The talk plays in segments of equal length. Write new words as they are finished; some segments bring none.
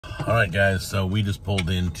All right, guys, so we just pulled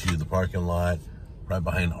into the parking lot right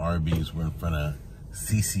behind Arby's. We're in front of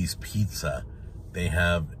CiCi's Pizza. They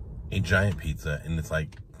have a giant pizza, and it's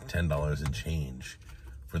like $10 and change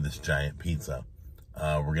for this giant pizza.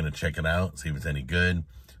 We're going to check it out, see if it's any good.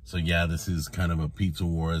 So, yeah, this is kind of a pizza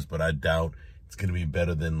wars, but I doubt it's going to be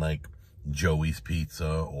better than, like, Joey's Pizza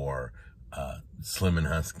or Slim and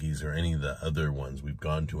Husky's or any of the other ones we've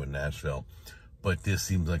gone to in Nashville. But this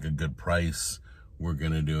seems like a good price. We're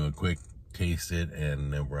going to do a quick taste it,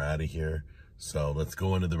 and then we're out of here. So let's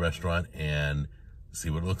go into the restaurant and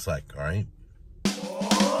see what it looks like, all right?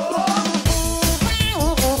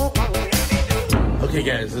 Okay,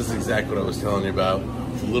 guys, this is exactly what I was telling you about.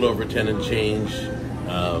 It's a little over 10 and change.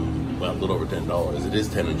 Well, a little over $10. It is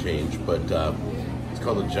 10 and change, but it's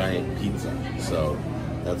called a giant pizza. So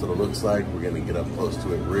that's what it looks like. We're going to get up close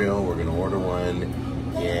to it real. We're going to order one,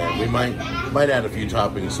 and we might add a few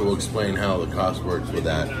toppings, so we'll explain how the cost works with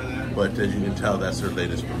that. But as you can tell, that's their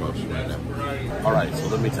latest promotion right now. All right, so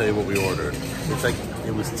let me tell you what we ordered. It's like,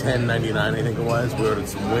 it was $10.99, I think it was. We ordered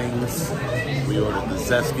some wings. We ordered the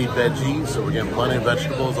zesty veggies, so we're getting plenty of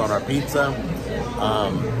vegetables on our pizza.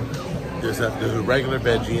 There's a regular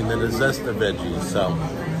veggie and then a zesta veggie. So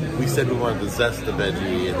we said we wanted the zesta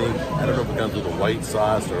veggie. I don't know if it comes with a white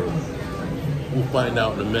sauce, or we'll find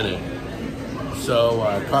out in a minute. So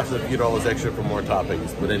it costs a few dollars extra for more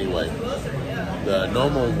toppings. But anyway, the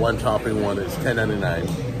normal one topping one is $10.99,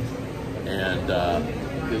 and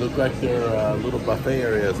they look like their little buffet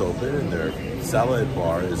area is open, and their salad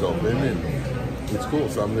bar is open, and it's cool.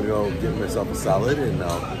 So I'm gonna go get myself a salad, and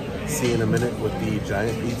I'll see you in a minute with the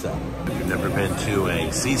giant pizza. If you've never been to a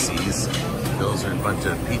CiCi's, those are a bunch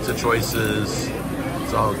of pizza choices.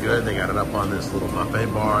 It's all good. They got it up on this little buffet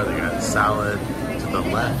bar. They got salad to the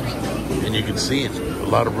left, and you can see it's a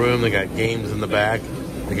lot of room. They got games in the back.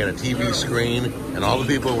 They got a TV screen, and all the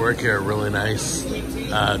people who work here are really nice.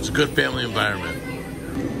 It's a good family environment.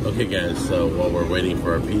 Okay, guys, so while we're waiting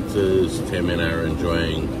for our pizzas, Tammy and I are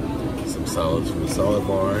enjoying some salads from the salad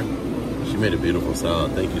bar. She made a beautiful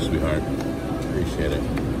salad. Thank you, sweetheart. Appreciate it.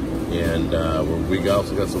 And we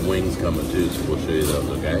also got some wings coming too, so we'll show you those,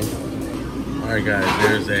 okay? All right, guys,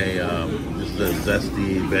 there's this is a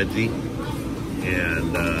zesty veggie,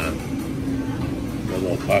 and a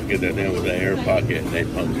little pocket in there with an air pocket, and they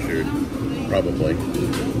punctured, probably.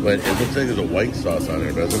 But it looks like there's a white sauce on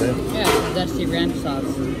there, doesn't it? Yeah, zesty ranch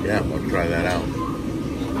sauce. Yeah, we'll try that out.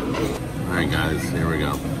 All right, guys, here we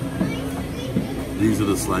go. These are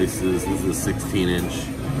the slices. This is a 16-inch.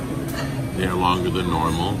 They're longer than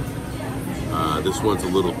normal. This one's a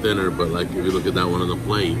little thinner, but like if you look at that one on the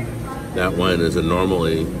plate, that one is a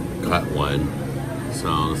normally cut one. So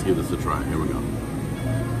let's give this a try. Here we go.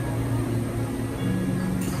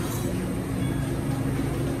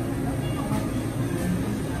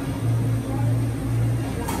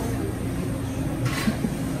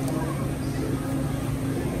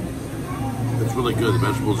 It's really good. The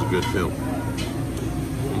vegetables are good too.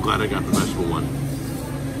 I'm glad I got the vegetable one.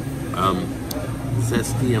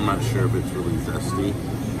 Zesty, I'm not sure if it's really zesty,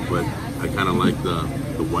 but I kind of like the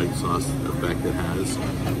white sauce effect it has.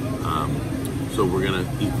 So we're gonna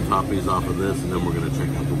eat the toppings off of this, and then we're gonna check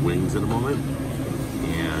out the wings in a moment,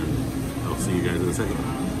 and I'll see you guys in a second.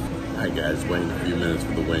 All right, guys, waiting a few minutes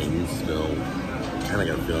for the wings. Still kind of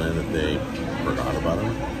got a feeling that they forgot about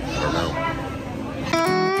them. I don't know.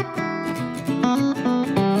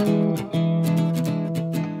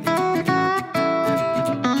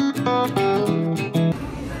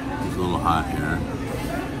 Hot here.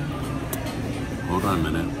 Hold on a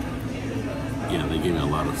minute. Yeah, they gave me a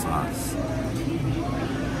lot of sauce.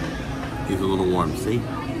 He's a little warm, see?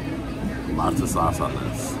 Lots of sauce on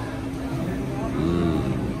this.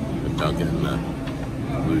 The Dunkin' and the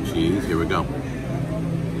blue cheese. Here we go.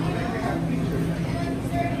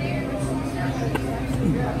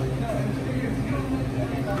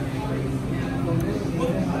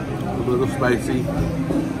 A little spicy.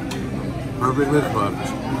 Perfectly cooked.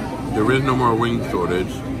 There is no more wing shortage,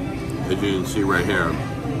 as you can see right here.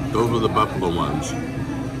 Those were the buffalo ones. A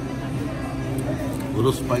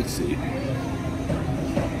little spicy.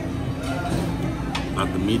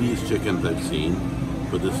 Not the meatiest chickens I've seen,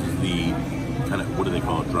 but this is the kind of, what do they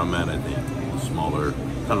call it? Drumette, I think. The smaller,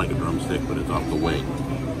 kind of like a drumstick, but it's off the wing.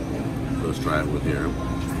 So let's try it with here.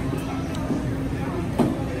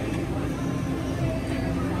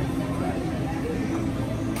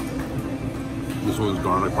 This one's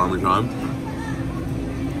garlic parmesan.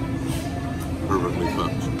 Perfectly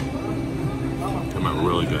cooked. Came out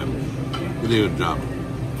really good. You did a good job.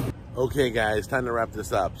 Okay, guys, time to wrap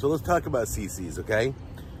this up. So let's talk about CiCi's, okay?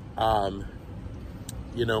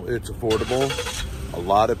 You know, it's affordable. A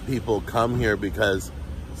lot of people come here because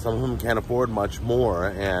some of them can't afford much more,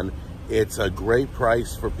 and it's a great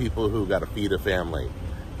price for people who got to feed a family.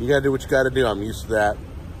 You got to do what you got to do. I'm used to that.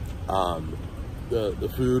 The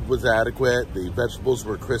food was adequate. The vegetables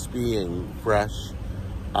were crispy and fresh.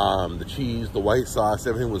 The cheese, the white sauce,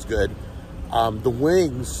 everything was good. The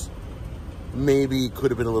wings maybe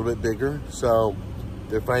could have been a little bit bigger. So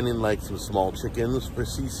they're finding like some small chickens for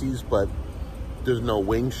CiCi's, but there's no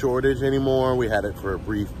wing shortage anymore. We had it for a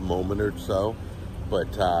brief moment or so,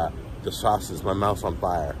 but the sauces, my mouth's on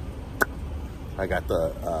fire. I got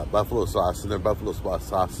the buffalo sauce, and their buffalo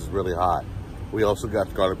sauce is really hot. We also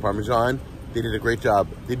got garlic parmesan. They did a great job.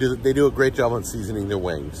 They do a great job on seasoning their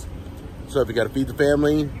wings. So if you got to feed the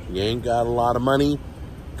family, you ain't got a lot of money,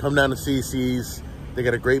 come down to CiCi's. They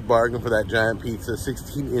got a great bargain for that giant pizza,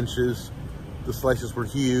 16 inches. The slices were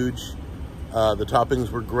huge. The toppings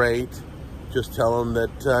were great. Just tell them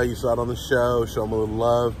that you saw it on the show. Show them a little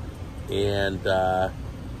love. And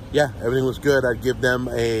yeah, everything was good. I'd give them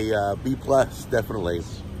a B+, definitely.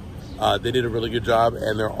 They did a really good job,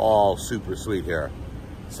 and they're all super sweet here.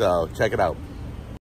 So check it out.